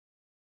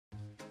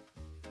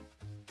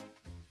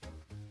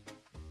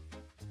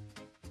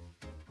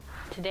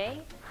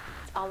Today,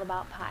 it's all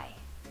about pie.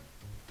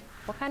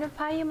 What kind of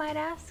pie, you might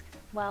ask?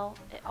 Well,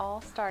 it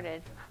all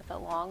started with a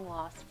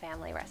long-lost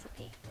family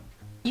recipe.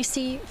 You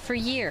see, for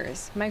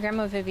years, my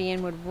grandma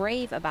Vivian would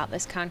rave about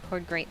this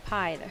Concord Grape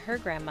pie that her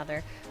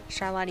grandmother,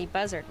 Charlotte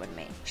Buzzard, would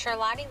make.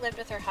 Charlotte lived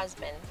with her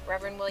husband,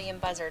 Reverend William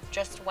Buzzard,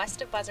 just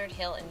west of Buzzard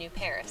Hill in New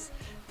Paris,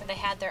 where they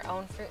had their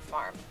own fruit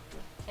farm.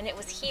 And it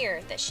was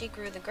here that she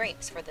grew the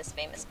grapes for this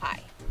famous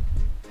pie.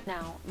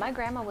 Now, my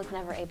grandma was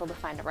never able to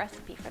find a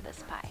recipe for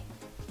this pie,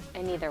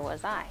 and neither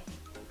was I,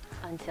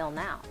 until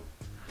now.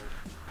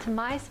 To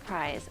my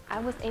surprise, I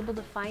was able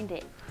to find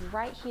it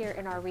right here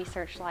in our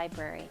research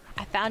library.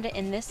 I found it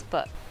in this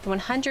book, the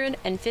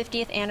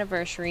 150th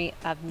anniversary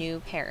of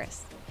New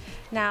Paris.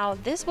 Now,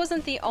 this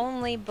wasn't the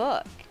only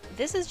book.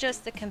 This is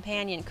just the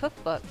companion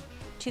cookbook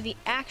to the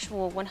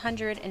actual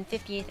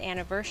 150th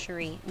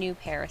anniversary New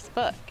Paris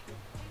book.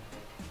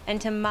 And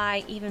to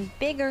my even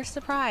bigger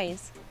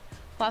surprise,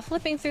 while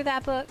flipping through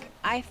that book,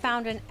 I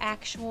found an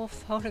actual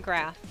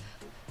photograph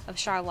of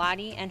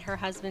Charlotte and her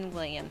husband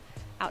William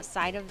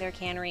outside of their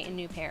cannery in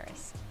New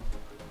Paris.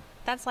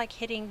 That's like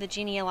hitting the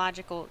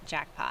genealogical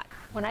jackpot.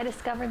 When I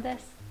discovered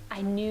this,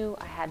 I knew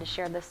I had to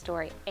share this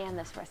story and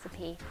this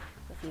recipe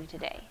with you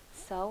today.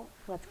 So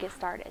let's get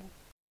started.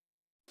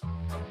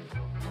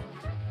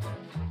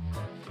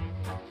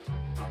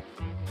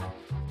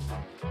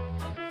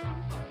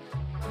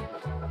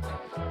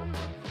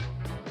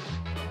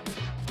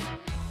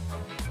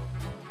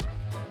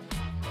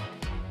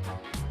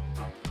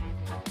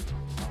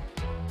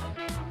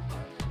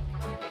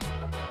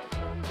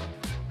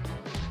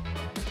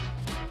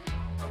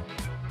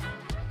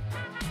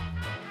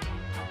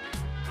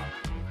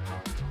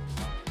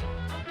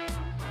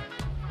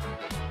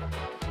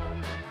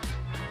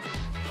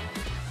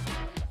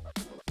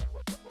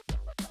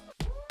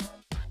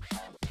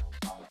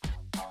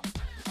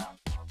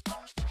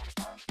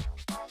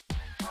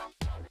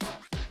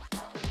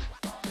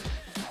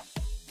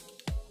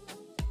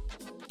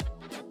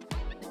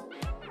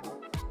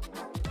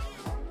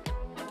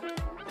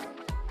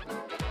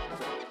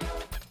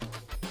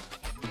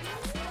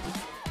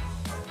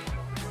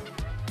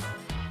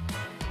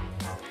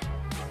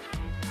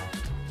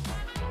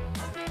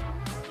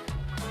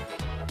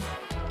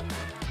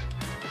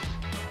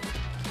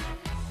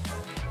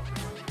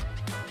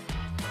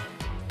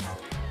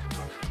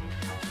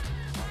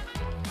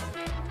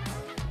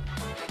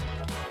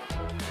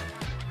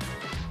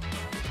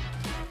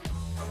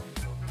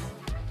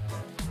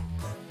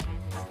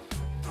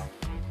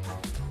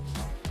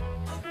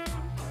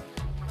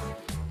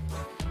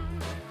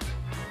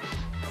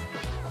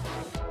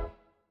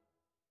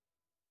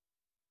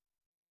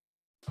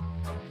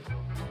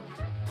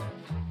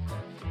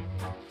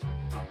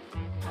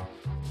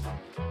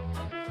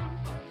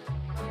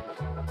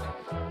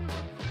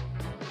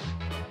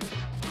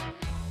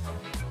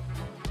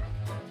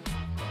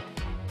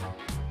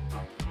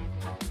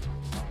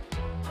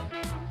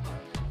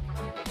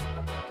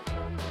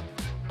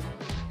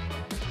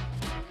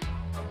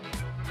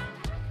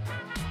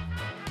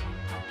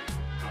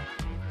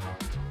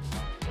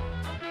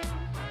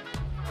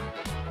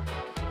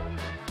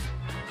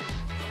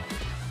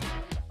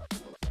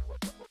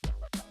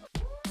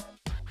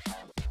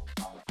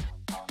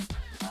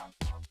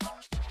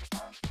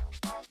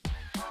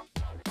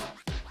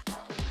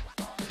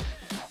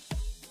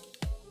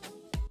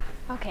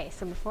 Okay,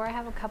 so before I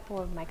have a couple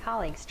of my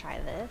colleagues try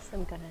this,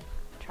 I'm gonna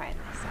try it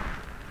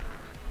myself.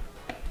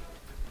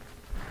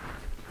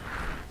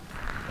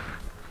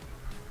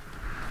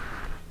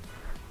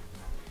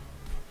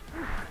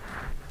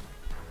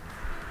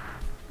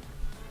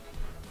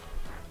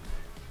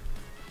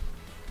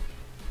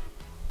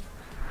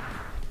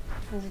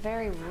 It's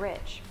very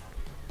rich.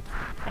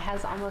 It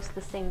has almost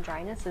the same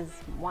dryness as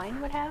wine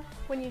would have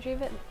when you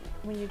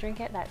drink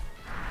it, that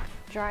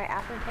dry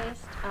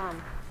aftertaste.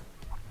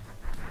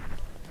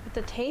 But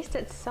the taste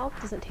itself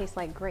doesn't taste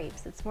like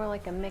grapes. It's more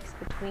like a mix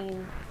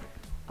between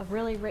a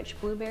really rich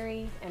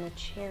blueberry and a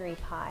cherry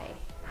pie.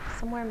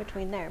 Somewhere in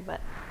between there,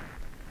 but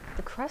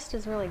the crust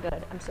is really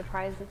good. I'm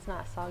surprised it's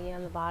not soggy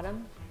on the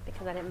bottom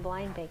because I didn't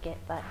blind bake it,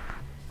 but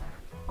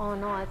all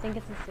in all, I think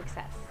it's a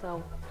success.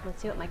 So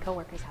let's see what my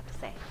coworkers have to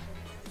say.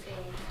 It's a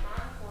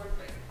Concord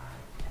Grape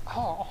pie.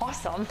 Oh,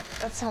 awesome.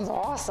 That sounds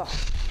awesome.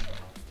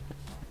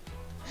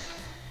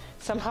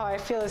 Somehow I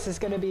feel this is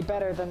going to be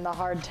better than the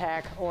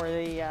hardtack or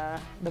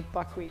the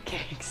buckwheat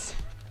cakes.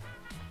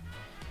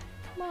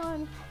 Come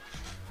on.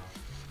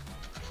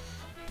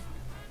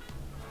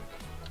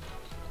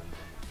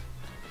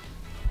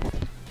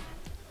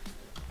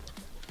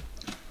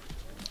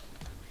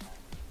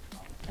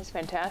 That's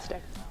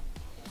fantastic.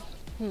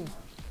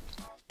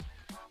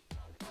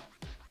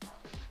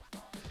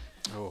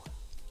 Oh,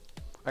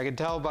 I can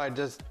tell by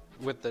just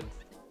with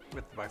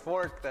my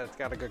fork that it's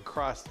got a good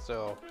crust,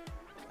 so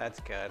that's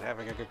good.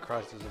 Having a good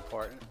crust is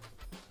important.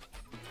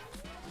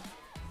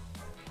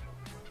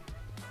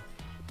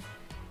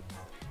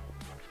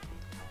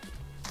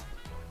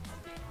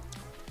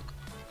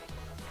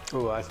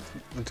 Oh,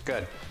 that's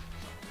good.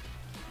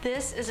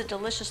 This is a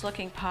delicious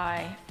looking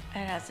pie.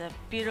 It has a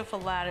beautiful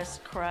lattice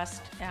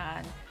crust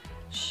and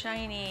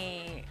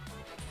shiny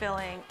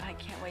filling. I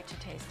can't wait to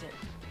taste it.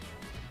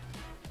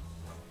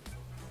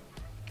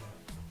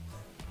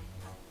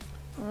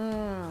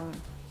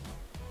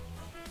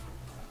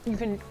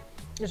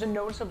 There's a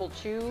noticeable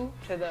chew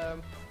to the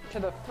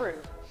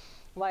fruit.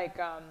 Like,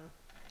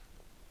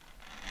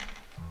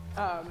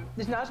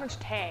 there's not as much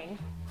tang,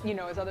 you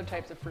know, as other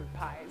types of fruit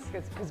pies,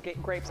 because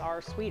grapes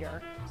are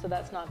sweeter, so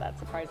that's not that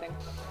surprising.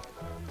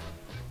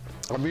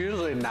 I'm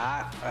usually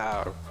not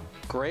a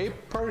grape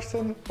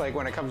person. Like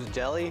when it comes to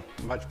jelly,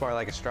 much more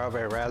like a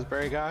strawberry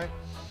raspberry guy.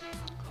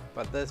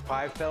 But this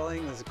pie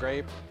filling, this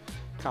grape,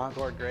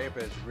 Concord grape,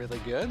 is really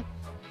good.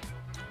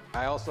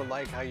 I also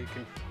like how you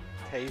can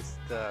taste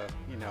the,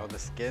 you know, the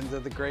skins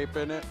of the grape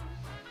in it.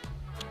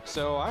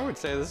 So I would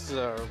say this is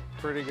a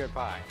pretty good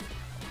pie.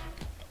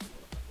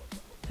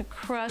 The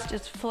crust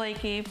is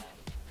flaky.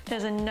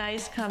 There's a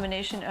nice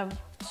combination of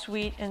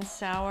sweet and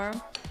sour.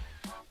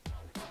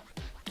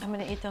 I'm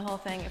gonna eat the whole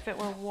thing. If it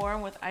were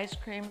warm with ice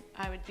cream,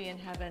 I would be in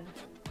heaven.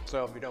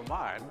 So if you don't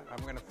mind,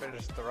 I'm gonna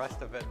finish the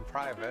rest of it in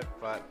private,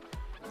 but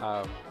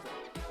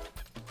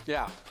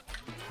yeah,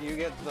 you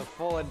get the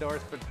full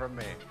endorsement from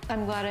me.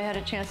 I'm glad I had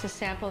a chance to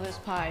sample this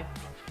pie.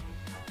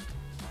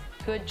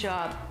 Good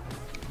job.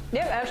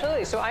 Yeah,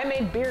 absolutely. So I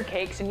made beer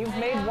cakes and you've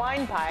made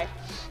wine pie.